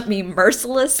hunt me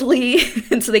mercilessly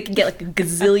and so they can get like a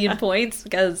gazillion points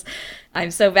because I'm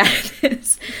so bad at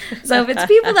this? So if it's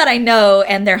people that I know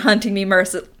and they're hunting me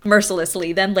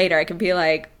mercilessly, then later I can be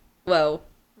like, whoa,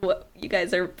 what, you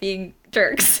guys are being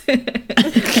jerks.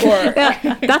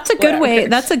 That's a good way.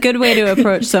 That's a good way to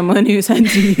approach someone who's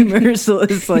hunting you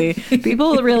mercilessly.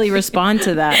 People really respond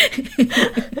to that.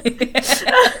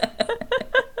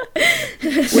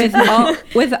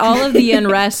 With all of the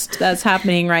unrest that's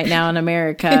happening right now in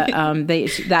America,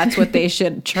 that's what they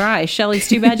should try. Shelley, it's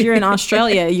too bad you're in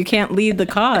Australia. You can't lead the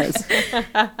cause.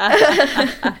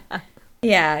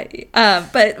 Yeah,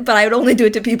 but I would only do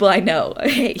it to people I know.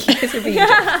 Hey, you guys are being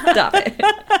jerks. Stop it.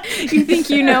 You think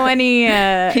you know any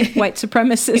white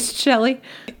supremacists, Shelley?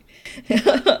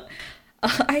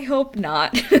 I hope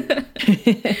not.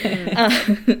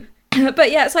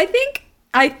 But yeah, so I think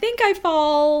I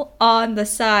fall on the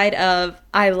side of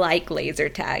I like laser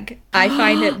tag. I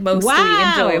find it mostly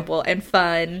enjoyable and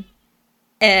fun,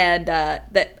 and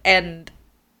and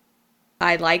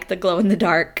I like the glow in the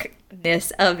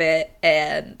darkness of it,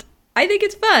 and I think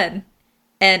it's fun.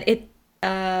 And it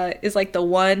is like the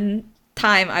one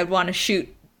time I'd want to shoot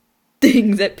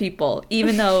things at people,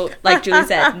 even though, like Julie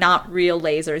said, not real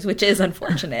lasers, which is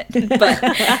unfortunate. But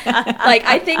like,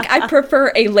 I think I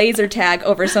prefer a laser tag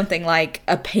over something like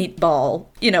a paintball,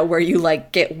 where you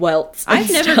like get welts.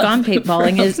 I've never gone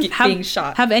paintballing. Being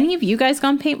shot. Have any of you guys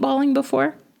gone paintballing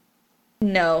before?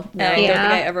 No, I don't think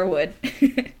I ever would.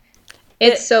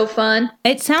 It's so fun.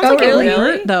 It sounds like it would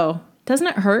hurt, though. Doesn't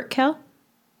it hurt, Kel?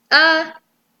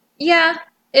 Yeah,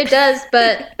 it does,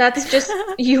 but that's just,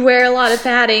 you wear a lot of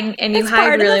padding and you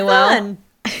hide really well.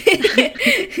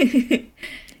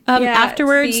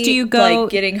 Afterwards, do you go...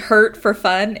 Like, getting hurt for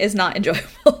fun is not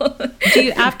enjoyable. Do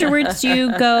you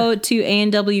go to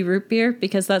A&W Root Beer?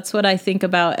 Because that's what I think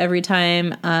about every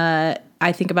time I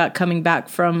think about coming back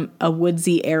from a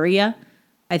woodsy area.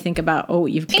 I think about,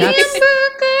 you've got...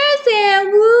 Hamburgers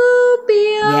and root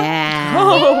beer. Yeah.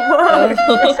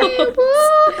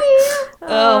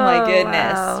 Oh my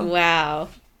goodness. Wow.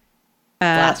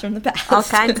 Blast from the past. All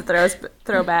kinds of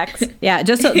throwbacks. Yeah,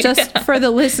 just for the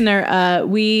listener,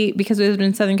 because we lived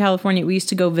in Southern California, we used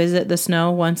to go visit the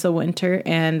snow once a winter,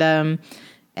 and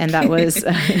And that was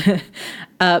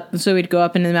up. So we'd go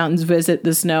up into the mountains, visit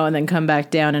the snow, and then come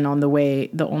back down. And on the way,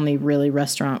 the only really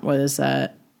restaurant was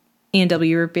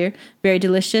A&W root beer. Very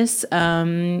delicious.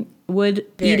 Would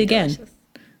eat again. Delicious.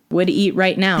 Would eat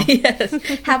right now. Yes,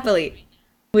 happily.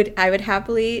 I would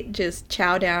happily just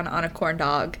chow down on a corn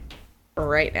dog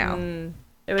right now.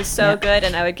 It was so good,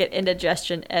 and I would get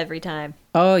indigestion every time.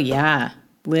 Oh, yeah.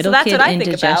 Little kid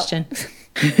indigestion.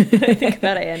 I think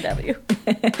about A&W.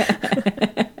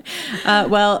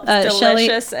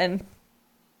 Delicious Shelley,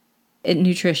 and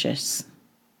nutritious,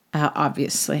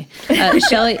 obviously.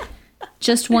 Shelley,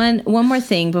 just one more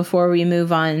thing before we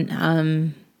move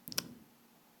on.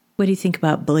 What do you think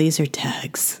about blazer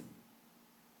tags?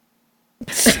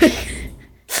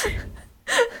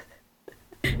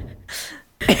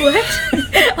 What?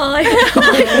 All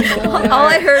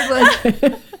I heard was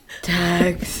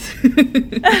tags. I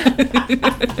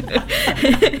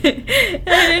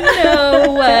didn't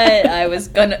know what I was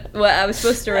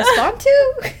supposed to respond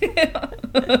to.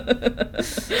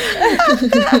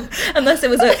 Unless it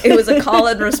was a call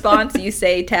and response. You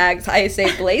say tags, I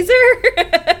say blazer.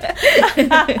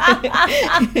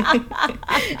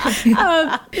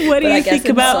 What do you think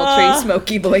about sultry,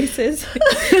 smoky voices?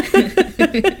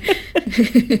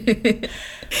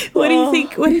 What do you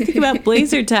think? What do you think about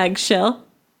blazer tags, Shell?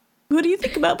 What do you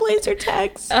think about blazer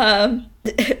tags?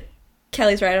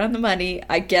 Kelly's right on the money.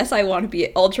 I guess I want to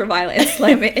be ultraviolet and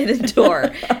slam it in a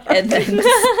door and then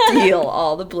steal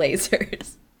all the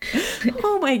blazers.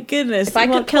 Oh my goodness. If I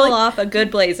could pull off a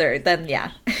good blazer, then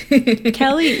yeah.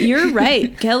 Kelly, you're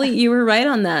right. Kelly, you were right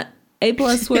on that. A+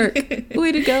 work.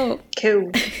 Way to go.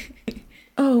 Cool.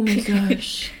 Oh my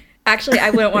gosh. Actually, I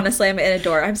wouldn't want to slam it in a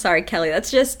door. I'm sorry, Kelly. That's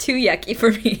just too yucky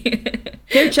for me.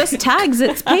 They're just tags.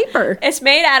 It's paper. It's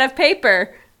made out of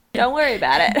paper. Don't worry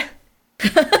about it.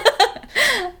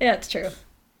 Yeah, it's true.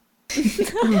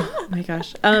 Oh my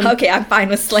gosh. Okay, I'm fine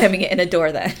with slamming it in a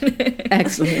door then.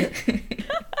 Excellent.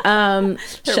 One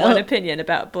opinion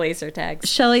about blazer tags.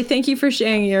 Shelley, thank you for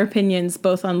sharing your opinions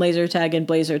both on laser tag and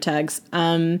blazer tags.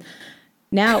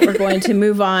 Now we're going to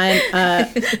move on.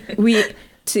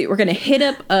 We're going to hit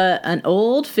up an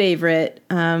old favorite.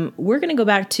 We're going to go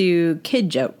back to kid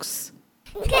jokes.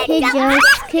 Kid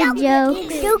jokes, kid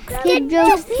jokes, kid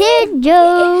jokes, kid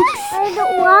jokes. I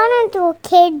don't want to do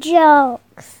kid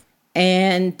jokes.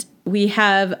 And we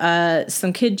have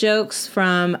some kid jokes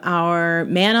from our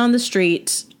man on the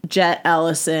street, Jet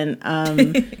Ellison.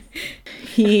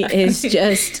 He is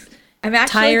just... I'm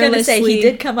actually going to say he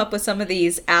did come up with some of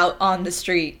these out on the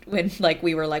street when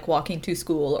we were walking to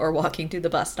school or walking to the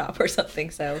bus stop or something.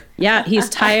 So yeah, he's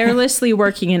tirelessly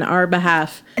working in our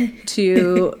behalf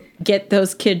to get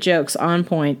those kid jokes on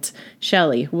point.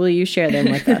 Shelley, will you share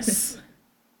them with us?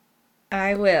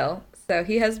 I will. So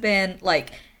he has been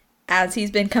as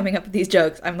he's been coming up with these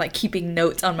jokes, I'm keeping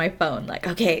notes on my phone.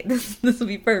 Okay, this will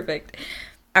be perfect.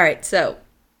 All right, so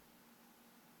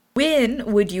when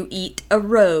would you eat a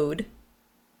road?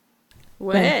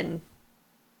 When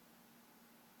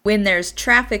there's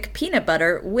traffic peanut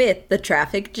butter with the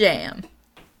traffic jam.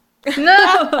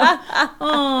 No!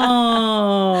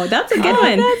 Oh, that's a good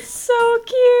one. That's so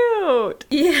cute.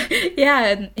 Yeah,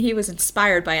 and he was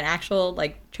inspired by an actual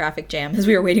traffic jam as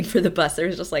we were waiting for the bus. There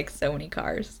was just so many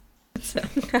cars. So.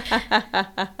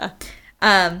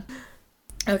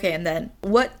 Okay, and then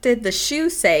what did the shoe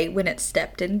say when it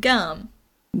stepped in gum?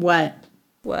 What?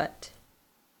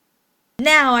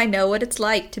 Now I know what it's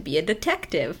like to be a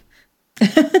detective.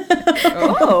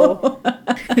 Oh.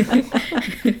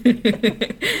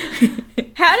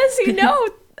 How does he know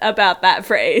about that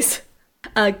phrase?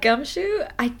 Gumshoe?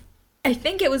 I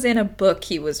think it was in a book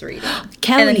he was reading.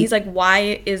 Kelly. And then he's like,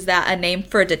 why is that a name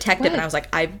for a detective? What? And I was like,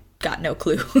 I've got no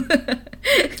clue.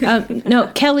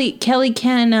 No, Kelly,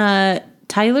 can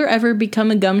Tyler ever become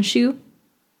a gumshoe?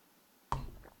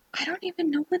 I don't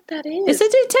even know what that is. It's a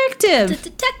detective. It's a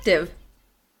detective.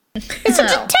 It's a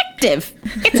detective.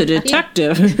 It's a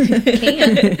detective.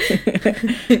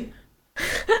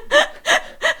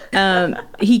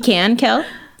 He can, Kel?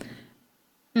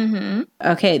 Mm-hmm.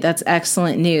 Okay, that's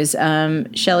excellent news.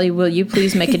 Shelley, will you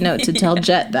please make a note to tell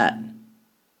Jet that?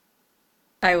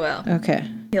 I will.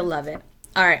 Okay. He'll love it.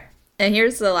 All right. And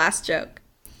here's the last joke.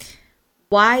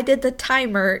 Why did the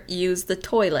timer use the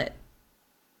toilet?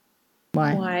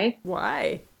 Why?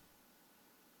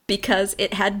 Because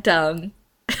it had dung.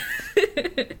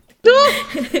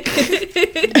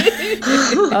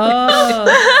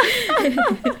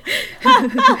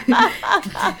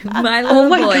 My little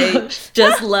boy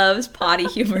just loves potty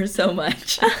humor so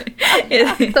much. So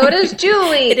does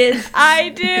Julie. It is. I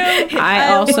do.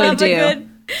 I also love do. A good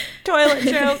toilet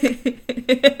joke.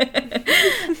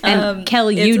 And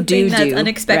Kelly, you do that's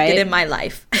unexpected right? in my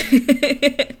life.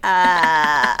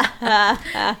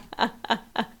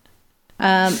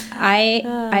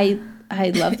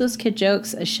 I love those kid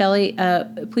jokes. Shelley,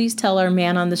 please tell our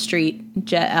man on the street,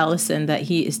 Jet Allison, that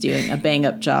he is doing a bang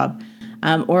up job.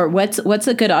 Or what's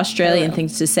a good Australian thing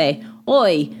to say?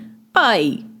 Oi,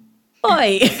 oi,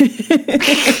 oi.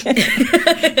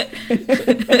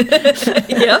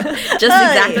 Yep, just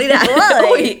exactly that.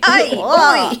 Oi,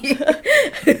 oi.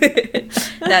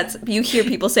 That's, you hear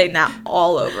people saying that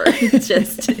all over.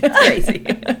 It's crazy.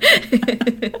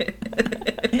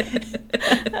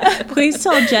 Please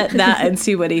tell Jet that and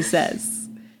see what he says,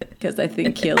 because I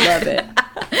think he'll love it.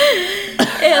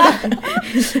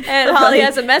 And Holly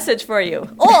has a message for you.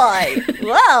 Oi!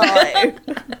 Oi!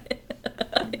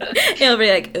 He'll be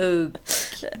like,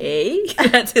 okay.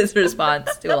 That's his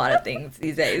response to a lot of things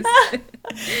these days.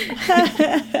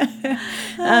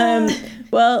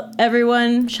 Well,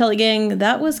 everyone, Shelley Gang,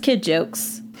 that was kid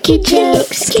jokes. Kid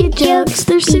jokes,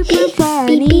 they're super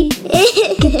funny.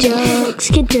 Kid jokes,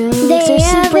 they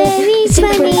are very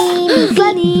funny.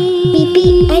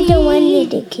 I don't want to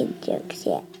do kid jokes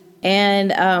yet.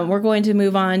 And we're going to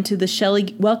move on to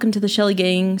the welcome to the Shelley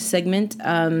Gang segment.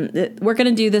 We're going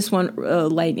to do this one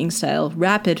lightning style,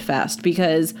 rapid fast,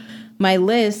 because my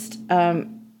list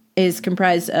is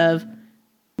comprised of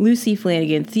Lucy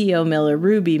Flanagan, Theo Miller,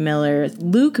 Ruby Miller,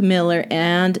 Luke Miller,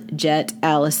 and Jet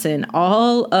Allison.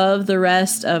 All of the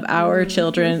rest of our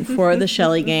children for the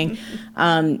Shelley Gang.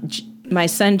 My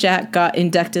son Jack got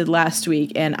inducted last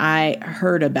week, and I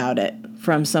heard about it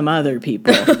from some other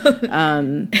people.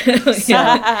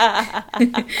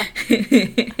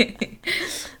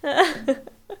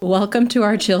 Welcome to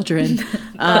our children.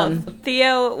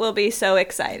 Theo will be so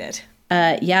excited.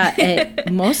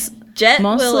 Jet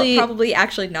mostly will probably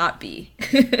actually not be.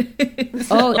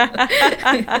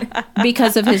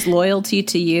 Because of his loyalty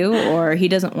to you, or he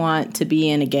doesn't want to be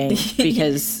in a gang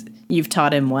because you've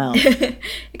taught him well.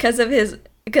 because of his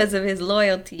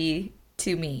loyalty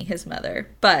to me, his mother,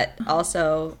 but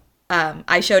also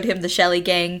I showed him the Shelley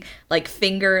Gang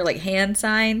hand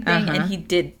sign thing, and he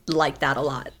did like that a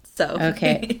lot. So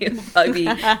okay, he'll probably be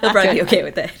okay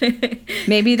with it.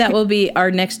 Maybe that will be our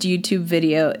next YouTube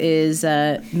video, is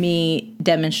me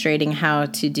demonstrating how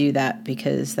to do that,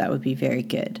 because that would be very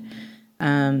good.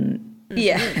 Okay.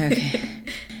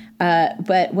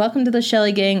 But welcome to the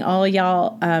Shelley Gang, all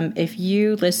y'all. If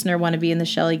you, listener, want to be in the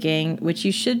Shelley Gang, which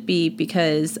you should be,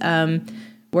 because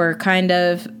we're kind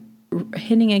of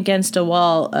hitting against a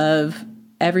wall of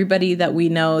everybody that we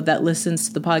know that listens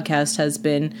to the podcast has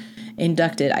been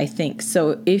inducted, I think.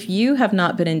 So if you have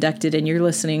not been inducted and you're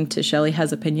listening to Shelley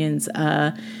Has Opinions,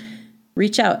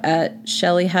 reach out at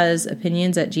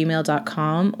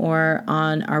shelleyhasopinions@gmail.com or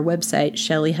on our website,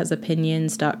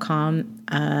 shelleyhasopinions.com.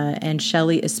 And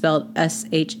Shelley is spelled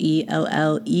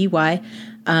Shelley.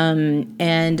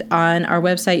 And on our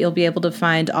website, you'll be able to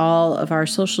find all of our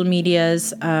social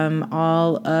medias,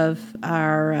 all of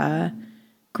our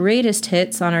greatest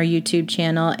hits on our YouTube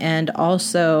channel, and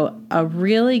also a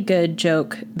really good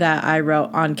joke that I wrote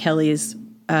on Kelly's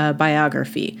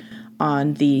biography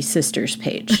on the sisters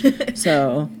page.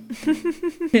 So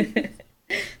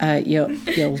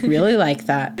you'll really like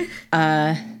that.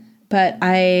 But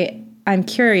I'm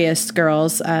curious,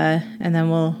 girls, and then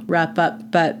we'll wrap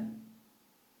up. But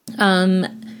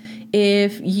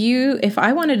if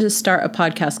I wanted to start a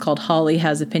podcast called Holly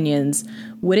Has Opinions,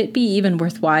 would it be even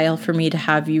worthwhile for me to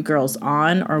have you girls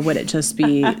on, or would it just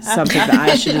be something that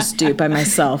I should just do by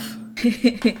myself?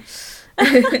 It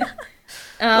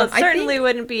certainly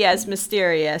wouldn't be as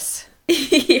mysterious.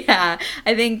 Yeah,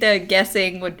 I think the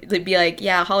guessing would be like,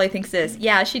 yeah, Holly thinks this.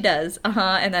 Yeah, she does.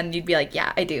 And then you'd be like,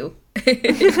 yeah, I do. So it'd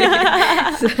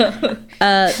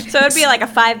be like a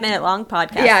 5-minute long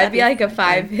podcast. Yeah, it'd be like a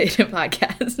 5-minute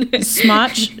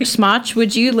podcast. Smotch,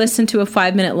 would you listen to a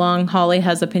 5-minute long Holly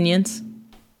Has Opinions?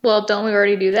 Well, don't we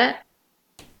already do that?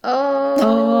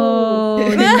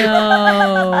 Oh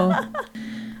no.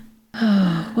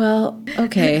 Well,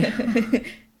 okay.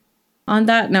 On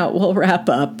that note, we'll wrap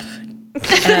up. But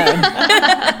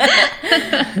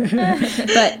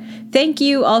thank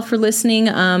you all for listening.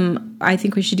 I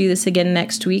think we should do this again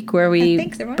next week, where we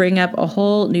bring up a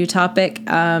whole new topic,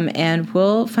 and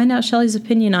we'll find out Shelley's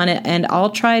opinion on it. And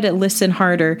I'll try to listen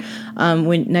harder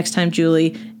when next time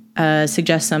Julie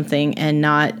suggests something, and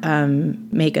not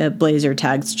make a Blazer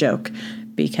Tags joke,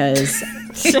 because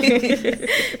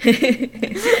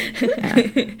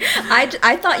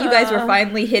I thought you guys were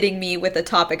finally hitting me with a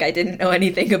topic I didn't know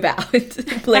anything about.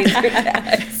 Blazer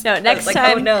tags. No, next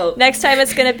time. Oh, no. Next time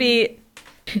it's gonna be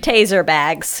taser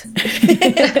bags.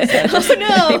 So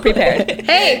no. Be prepared.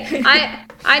 Hey,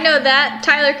 I know that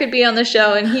Tyler could be on the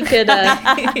show and he could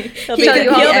tell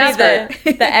you all about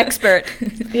the expert.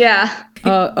 Yeah.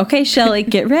 Oh, okay, Shelly,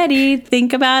 get ready.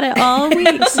 Think about it all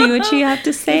week. See what you have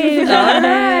to say about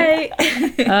it.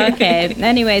 Okay.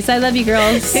 Anyways, I love you,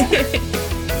 girls. Love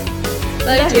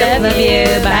you. Love you.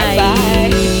 Bye. Bye.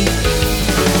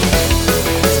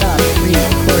 Stop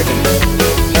recording.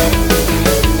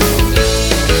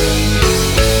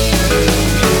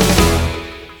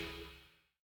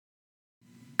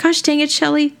 Gosh dang it,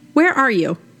 Shelly. Where are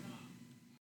you?